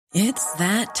It's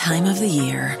that time of the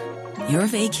year. Your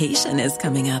vacation is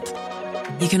coming up.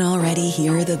 You can already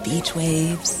hear the beach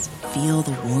waves, feel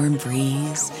the warm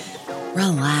breeze,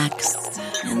 relax,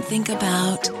 and think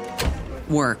about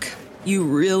work. You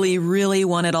really, really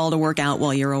want it all to work out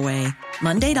while you're away.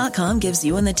 Monday.com gives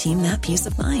you and the team that peace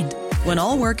of mind. When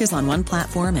all work is on one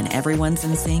platform and everyone's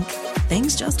in sync,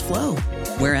 things just flow.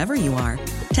 Wherever you are,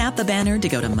 tap the banner to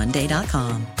go to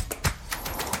Monday.com.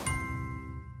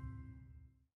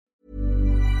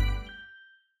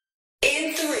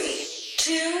 In 3,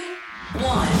 2,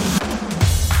 1.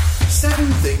 7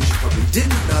 things you probably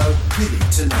didn't know you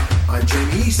need to know. I'm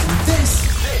Jamie East, and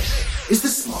this is the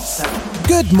Smart 7.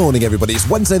 Good morning, everybody. It's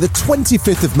Wednesday, the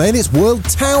 25th of May, and it's World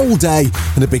Towel Day.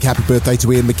 And a big happy birthday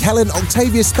to Ian McKellen,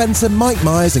 Octavia Spencer, Mike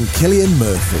Myers, and Cillian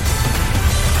Murphy.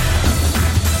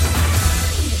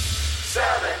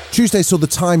 Tuesday saw the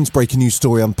Times break a new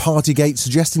story on Partygate,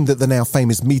 suggesting that the now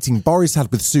famous meeting Boris had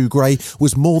with Sue Gray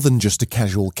was more than just a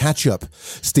casual catch-up.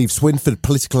 Steve Swinford,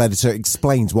 political editor,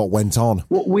 explains what went on.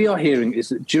 What we are hearing is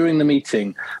that during the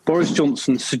meeting, Boris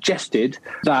Johnson suggested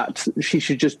that she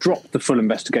should just drop the full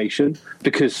investigation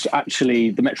because actually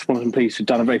the Metropolitan Police had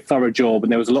done a very thorough job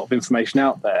and there was a lot of information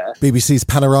out there. BBC's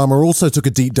Panorama also took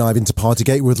a deep dive into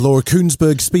Partygate, with Laura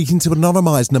Koonsberg speaking to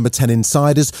anonymised Number 10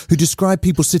 insiders who described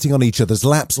people sitting on each other's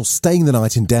laps or staying the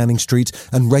night in Downing Street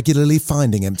and regularly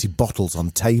finding empty bottles on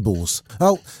tables.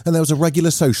 Oh, and there was a regular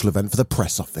social event for the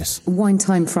press office. Wine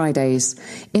Time Fridays,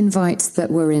 invites that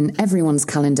were in everyone's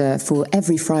calendar for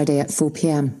every Friday at 4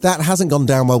 p.m. That hasn't gone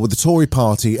down well with the Tory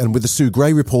party, and with the Sue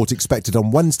Gray report expected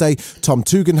on Wednesday, Tom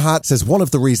Tugendhat says one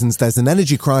of the reasons there's an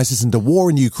energy crisis and a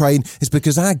war in Ukraine is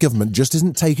because our government just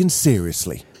isn't taken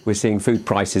seriously. We're seeing food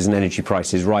prices and energy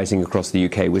prices rising across the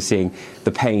UK. We're seeing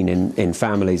the pain in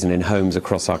families and in homes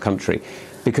across our country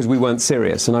because we weren't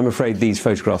serious. And I'm afraid these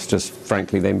photographs just,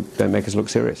 frankly, they don't make us look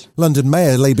serious. London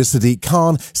Mayor Labour's Sadiq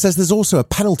Khan says there's also a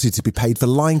penalty to be paid for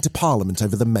lying to Parliament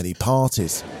over the many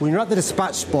parties. When you're at the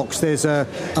dispatch box, there's a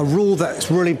rule that's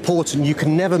really important. You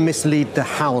can never mislead the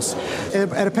House.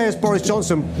 It appears Boris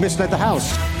Johnson misled the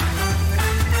House.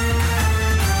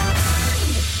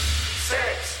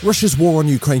 Russia's war on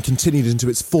Ukraine continued into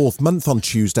its 4th month on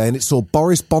Tuesday, and it saw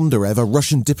Boris Bondarev, a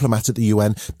Russian diplomat at the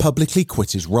UN, publicly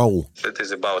quit his role. It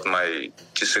is about my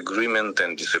disagreement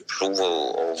and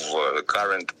disapproval of the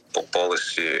current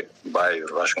policy by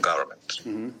the Russian government.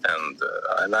 Mm-hmm.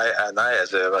 And I,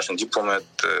 as a Russian diplomat,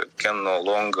 can no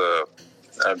longer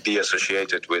be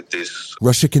associated with this.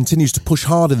 Russia continues to push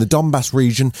hard in the Donbass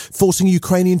region, forcing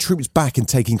Ukrainian troops back and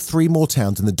taking 3 more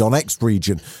towns in the Donetsk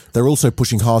region. They're also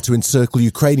pushing hard to encircle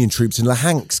Ukrainian troops in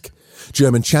Luhansk.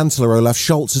 German Chancellor Olaf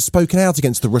Scholz has spoken out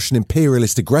against the Russian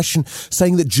imperialist aggression,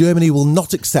 saying that Germany will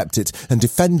not accept it and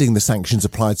defending the sanctions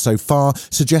applied so far,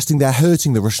 suggesting they're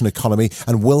hurting the Russian economy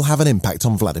and will have an impact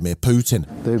on Vladimir Putin.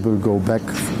 They will go back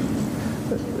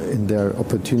in their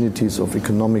opportunities of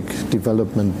economic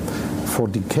development for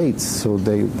decades, so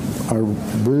they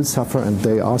will suffer, and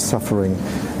they are suffering,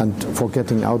 and for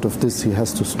getting out of this he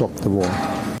has to stop the war.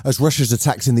 As Russia's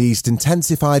attacks in the east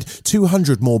intensified,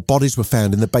 200 more bodies were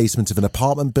found in the basement of an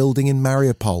apartment building in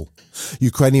Mariupol.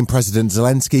 Ukrainian President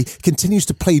Zelensky continues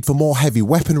to plead for more heavy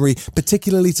weaponry,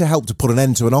 particularly to help to put an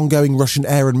end to an ongoing Russian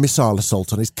air and missile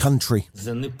assault on his country.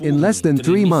 In less than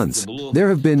 3 months, there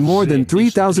have been more than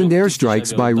 3,000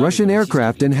 airstrikes by Russian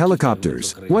aircraft and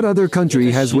helicopters. What other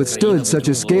country has withstood such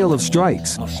a scale of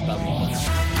strikes?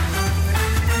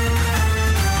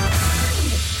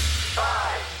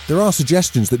 There are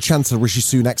suggestions that Chancellor Rishi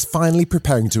Sunak's finally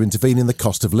preparing to intervene in the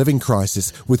cost of living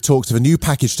crisis, with talks of a new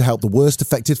package to help the worst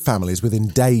affected families within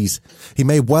days. He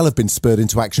may well have been spurred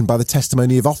into action by the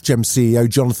testimony of Ofgem CEO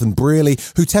Jonathan Brearley,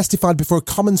 who testified before a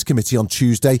Commons committee on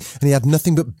Tuesday, and he had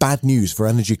nothing but bad news for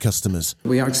energy customers.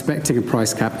 We are expecting a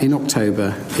price cap in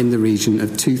October in the region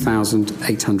of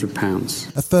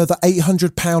 £2,800. A further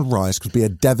 £800 rise could be a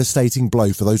devastating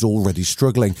blow for those already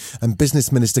struggling, and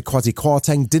Business Minister Kwasi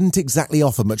Kwarteng didn't exactly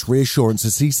offer much reassurance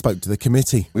as he spoke to the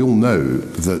committee. We all know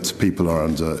that people are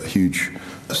under huge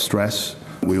stress.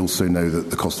 We also know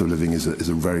that the cost of living is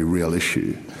a very real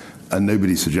issue. And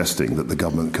nobody's suggesting that the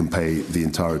government can pay the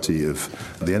entirety of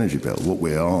the energy bill. What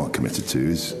we are committed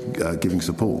to is giving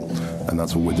support, and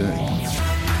that's what we're doing.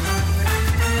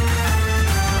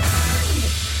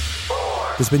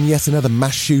 There's been yet another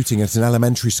mass shooting at an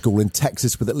elementary school in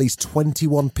Texas with at least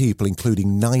 21 people,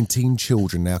 including 19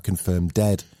 children, now confirmed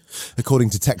dead. According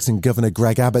to Texan Governor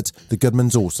Greg Abbott, the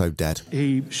gunman's also dead.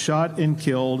 He shot and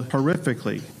killed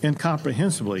horrifically,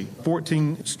 incomprehensibly,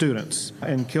 14 students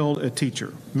and killed a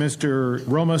teacher. Mr.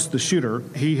 Ramos, the shooter,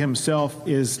 he himself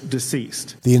is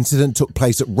deceased. The incident took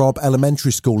place at Robb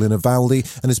Elementary School in Uvalde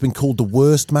and has been called the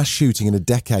worst mass shooting in a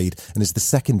decade and is the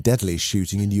second deadliest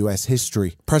shooting in US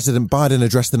history. President Biden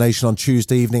addressed the nation on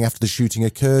Tuesday evening after the shooting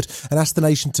occurred and asked the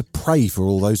nation to pray for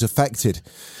all those affected.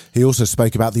 He also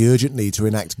spoke about the urgent need to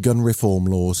enact gun reform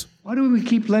laws. Why do we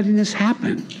keep letting this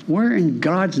happen? Where in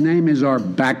God's name is our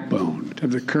backbone to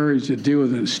have the courage to deal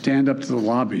with it and stand up to the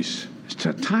lobbies? It's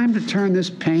time to turn this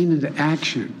pain into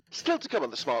action. Still to come on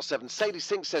the Smart 7, Sadie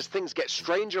Sink says things get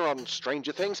stranger on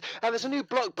Stranger Things, and there's a new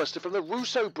blockbuster from the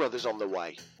Russo brothers on the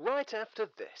way. Right after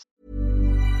this.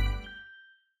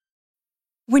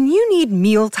 When you need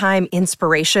mealtime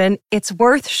inspiration, it's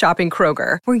worth shopping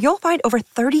Kroger, where you'll find over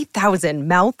 30,000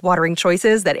 mouth-watering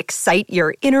choices that excite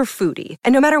your inner foodie.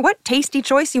 And no matter what tasty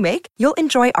choice you make, you'll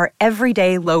enjoy our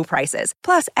everyday low prices,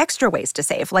 plus extra ways to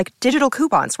save, like digital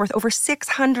coupons worth over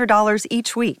 $600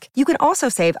 each week. You can also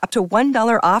save up to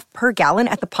 $1 off per gallon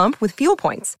at the pump with fuel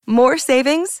points. More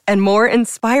savings and more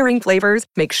inspiring flavors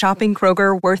make shopping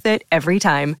Kroger worth it every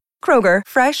time. Kroger,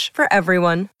 fresh for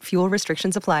everyone. Fuel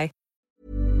restrictions apply.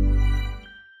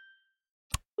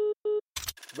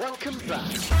 Welcome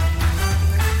back.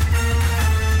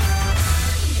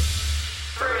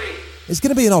 It's going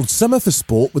to be an odd summer for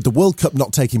sport, with the World Cup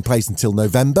not taking place until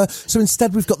November, so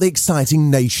instead we've got the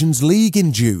exciting Nations League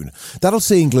in June. That'll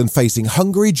see England facing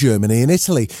Hungary, Germany and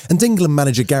Italy, and England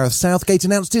manager Gareth Southgate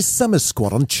announced his summer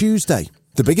squad on Tuesday.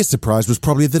 The biggest surprise was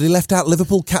probably that he left out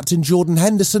Liverpool captain Jordan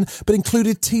Henderson, but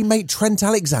included teammate Trent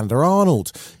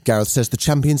Alexander-Arnold. Gareth says the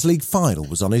Champions League final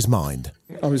was on his mind.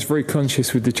 I was very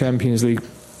conscious with the Champions League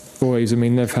boys. I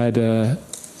mean, they've had a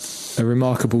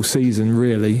remarkable season,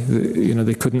 really. You know,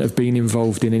 they couldn't have been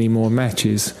involved in any more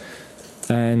matches.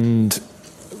 And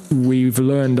we've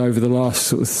learned over the last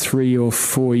sort of 3 or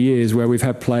 4 years where we've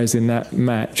had players in that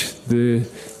match, the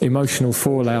emotional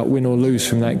fallout, win or lose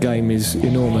from that game, is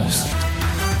enormous.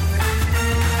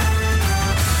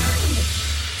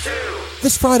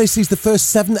 This Friday sees the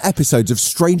first 7 episodes of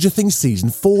Stranger Things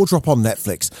Season 4 drop on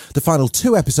Netflix. The final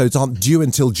 2 episodes aren't due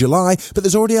until July, but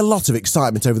there's already a lot of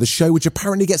excitement over the show, which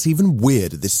apparently gets even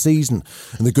weirder this season.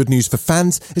 And the good news for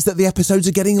fans is that the episodes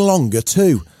are getting longer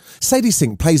too. Sadie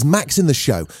Sink plays Max in the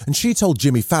show, and she told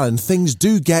Jimmy Fallon things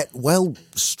do get, well,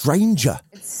 stranger.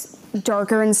 It's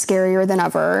darker and scarier than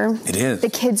ever. It is. The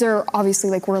kids are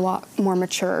obviously, we're a lot more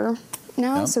mature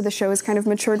now, so the show has kind of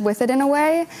matured with it in a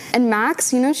way. And Max,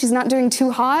 she's not doing too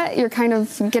hot. You're kind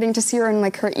of getting to see her in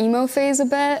her emo phase a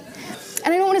bit.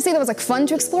 And I don't want to say that was fun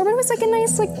to explore, but it was a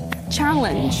nice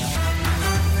challenge.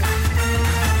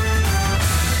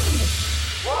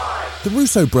 The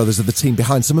Russo brothers are the team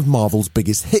behind some of Marvel's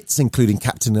biggest hits, including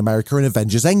Captain America and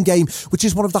Avengers Endgame, which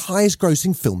is one of the highest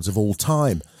grossing films of all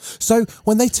time. So,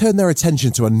 when they turn their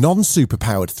attention to a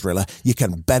non-superpowered thriller, you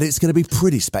can bet it's going to be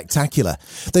pretty spectacular.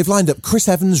 They've lined up Chris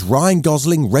Evans, Ryan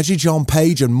Gosling, Reggie John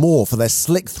Page and more for their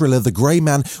slick thriller The Grey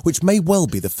Man, which may well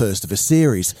be the first of a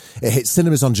series. It hits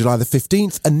cinemas on July the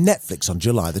 15th and Netflix on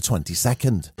July the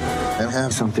 22nd. They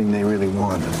have something they really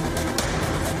want.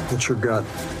 What's your gut?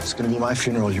 It's gonna be my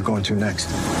funeral you're going to next.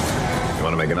 You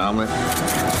wanna make an omelet?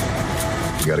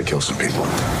 You gotta kill some people.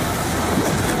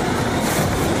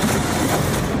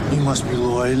 You must be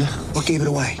Lloyd. What gave it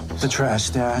away? The trash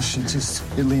stash.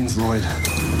 It leans Lloyd.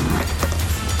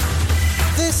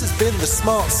 This has been The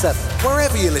Smart 7.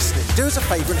 Wherever you're listening, do us a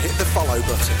favour and hit the follow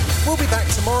button. We'll be back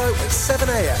tomorrow at 7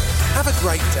 a.m. Have a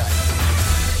great day.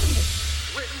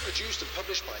 Written, produced and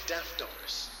published by Daft Dog.